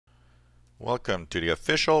Welcome to the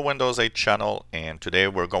official Windows 8 channel, and today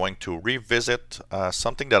we're going to revisit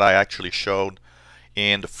something that I actually showed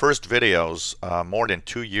in the first videos more than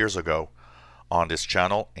 2 years ago on this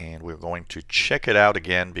channel, and we're going to check it out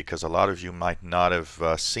again because a lot of you might not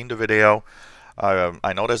have seen the video.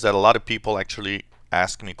 I noticed that a lot of people actually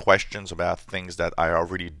ask me questions about things that I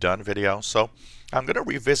already done video, so I'm going to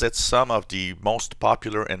revisit some of the most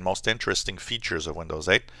popular and most interesting features of Windows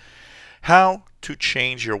 8. How to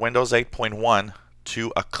change your Windows 8.1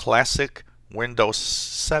 to a classic Windows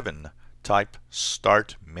 7 type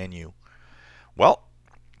start menu. Well,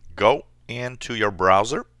 go into your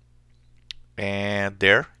browser and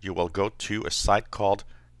there you will go to a site called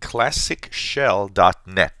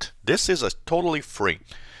classicshell.net. This is totally free.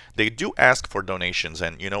 They do ask for donations,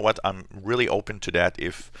 and you know what, I'm really open to that.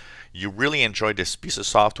 If you really enjoy this piece of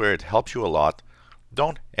software, it helps you a lot,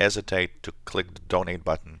 don't hesitate to click the donate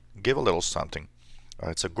button. Give a little something.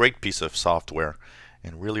 It's a great piece of software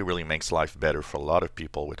and really makes life better for a lot of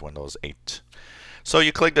people with Windows 8. So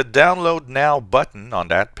you click the download now button on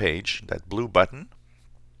that page, that blue button,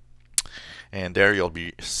 and there you'll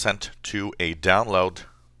be sent to a download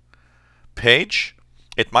page.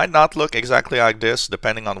 It might not look exactly like this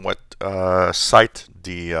depending on what site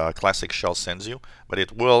the Classic Shell sends you, but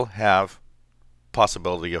it will have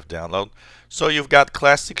possibility of download. So you've got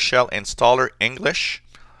Classic Shell Installer English.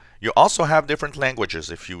 You also have different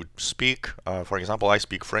languages. If you speak, for example, I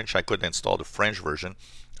speak French, I could install the French version,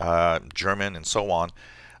 German, and so on.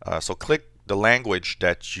 So click the language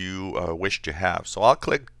that you wish to have. So I'll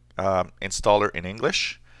click Installer in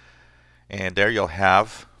English, and there you'll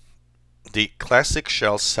have the Classic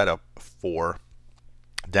Shell setup for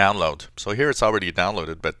download. So here it's already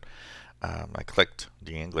downloaded, but I clicked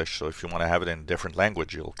the English. So if you want to have it in a different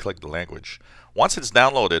language, you'll click the language. Once it's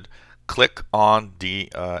downloaded, click on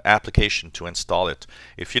the application to install it.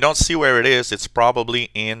 If you don't see where it is, it's probably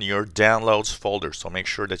in your downloads folder. So make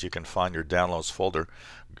sure that you can find your downloads folder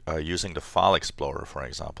using the File Explorer, for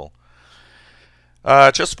example.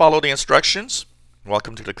 Just follow the instructions.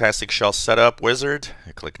 Welcome to the Classic Shell Setup Wizard.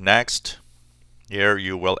 You click Next. Here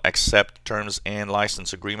you will accept terms and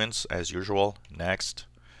license agreements as usual. Next.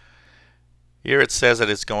 Here it says that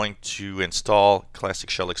it's going to install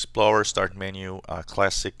Classic Shell Explorer, Start Menu,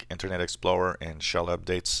 Classic Internet Explorer, and Shell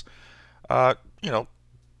Updates.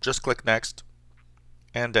 Just click Next,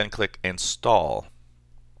 and then click Install.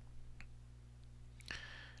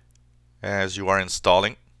 As you are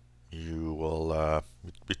installing, you will.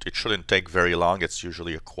 It shouldn't take very long. It's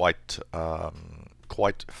usually quite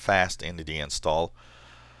fast in the install.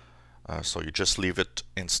 So you just leave it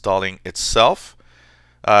installing itself.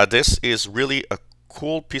 This is really a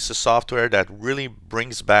cool piece of software that really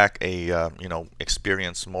brings back a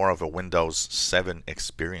experience, more of a Windows 7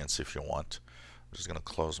 experience if you want. I'm just going to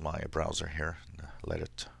close my browser here and let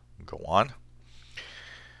it go on.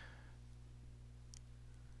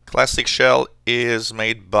 Classic Shell is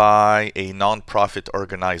made by a non-profit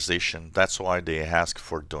organization. That's why they ask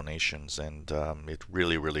for donations, and it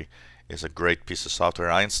really is a great piece of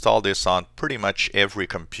software. I installed this on pretty much every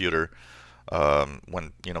computer.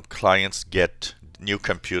 When clients get new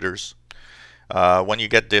computers, when you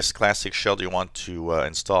get this Classic Shell you want to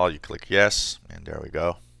install, you click yes, and there we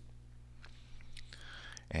go.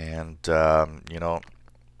 And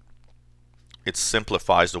it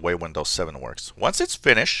simplifies the way Windows 7 works. Once it's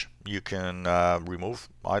finished, you can remove.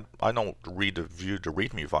 I don't read the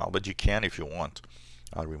README file, but you can if you want.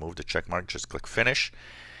 I'll remove the check mark. Just click Finish,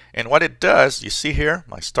 and what it does, you see here,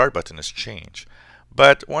 my Start button has changed.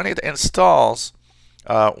 But when it installs,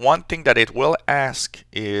 one thing that it will ask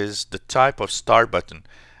is the type of Start button.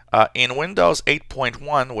 In Windows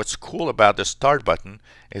 8.1, what's cool about the Start button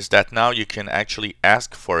is that now you can actually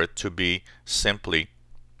ask for it to be simply,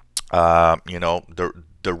 the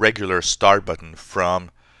regular Start button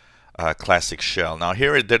from Classic Shell. Now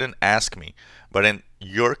here it didn't ask me, but in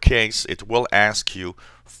your case, it will ask you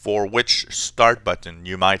for which Start button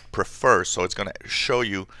you might prefer. So it's going to show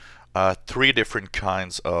you 3 different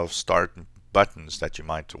kinds of Start buttons that you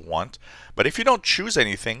might want. But if you don't choose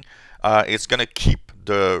anything, it's going to keep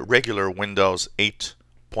the regular Windows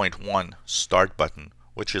 8.1 Start button,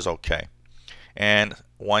 which is okay. And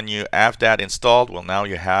when you have that installed, well, now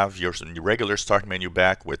you have your regular Start menu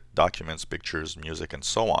back with documents, pictures, music, and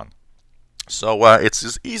so on. So it's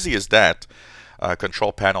as easy as that.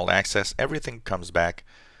 Control panel access, everything comes back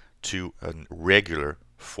to a regular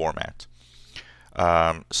format.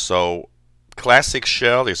 So Classic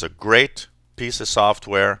Shell is a great piece of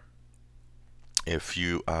software if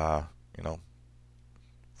you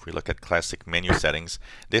if we look at classic menu settings,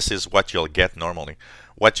 this is what you'll get normally.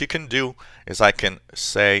 What you can do is I can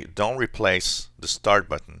say don't replace the start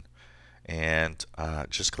button and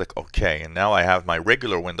just click OK. And now I have my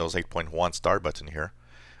regular Windows 8.1 start button here,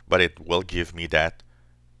 but it will give me that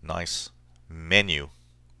nice menu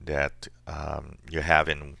that you have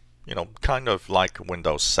in, kind of like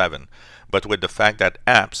Windows 7, but with the fact that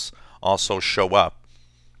apps also show up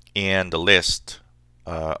in the list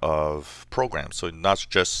of programs. So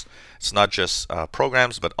it's not just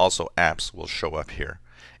programs, but also apps will show up here,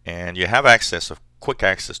 and you have quick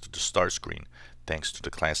access to the start screen thanks to the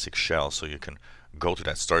Classic Shell. So you can go to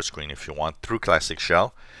that start screen if you want through Classic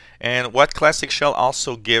Shell. And what Classic Shell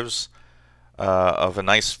also gives of a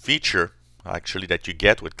nice feature actually that you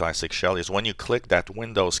get with Classic Shell is when you click that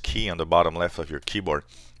Windows key on the bottom left of your keyboard,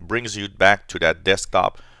 brings you back to that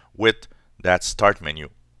desktop with that start menu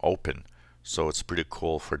open. So it's pretty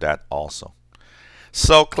cool for that also.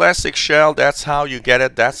 So Classic Shell, that's how you get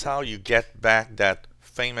it. That's how you get back that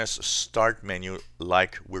famous start menu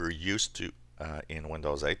like we're used to in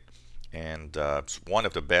Windows 8. And it's one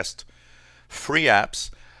of the best free apps.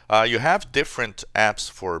 You have different apps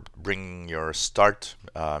for bringing your start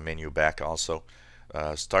menu back also.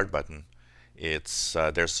 Start button.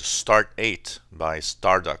 There's Start 8 by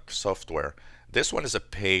Stardock Software. This one is a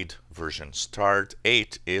paid version. Start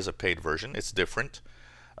 8 is a paid version. It's different,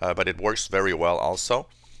 but it works very well also.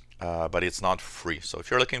 But it's not free. So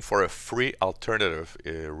if you're looking for a free alternative,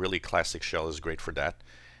 really Classic Shell is great for that.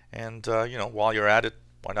 And while you're at it,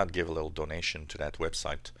 why not give a little donation to that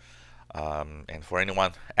website? And for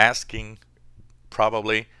anyone asking,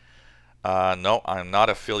 probably, no, I'm not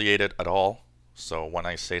affiliated at all. So when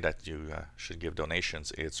I say that you should give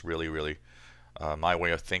donations, it's really my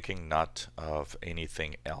way of thinking, not of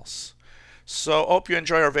anything else. So hope you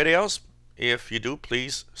enjoy our videos. If you do,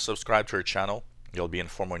 please subscribe to our channel. You'll be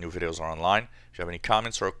informed when new videos are online. If you have any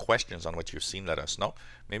comments or questions on what you've seen, let us know.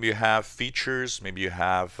 Maybe you have features, maybe you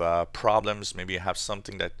have problems, maybe you have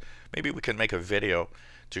something that maybe we can make a video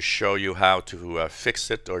to show you how to fix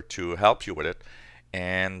it or to help you with it.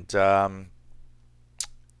 And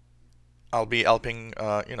I'll be helping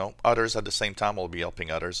others at the same time. I'll be helping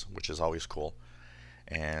others, which is always cool.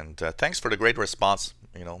 And thanks for the great response.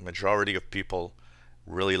 Majority of people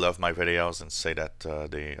really love my videos and say that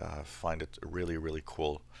they find it really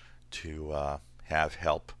cool to have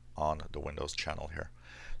help on the Windows channel here.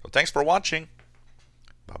 So thanks for watching.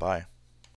 Bye bye.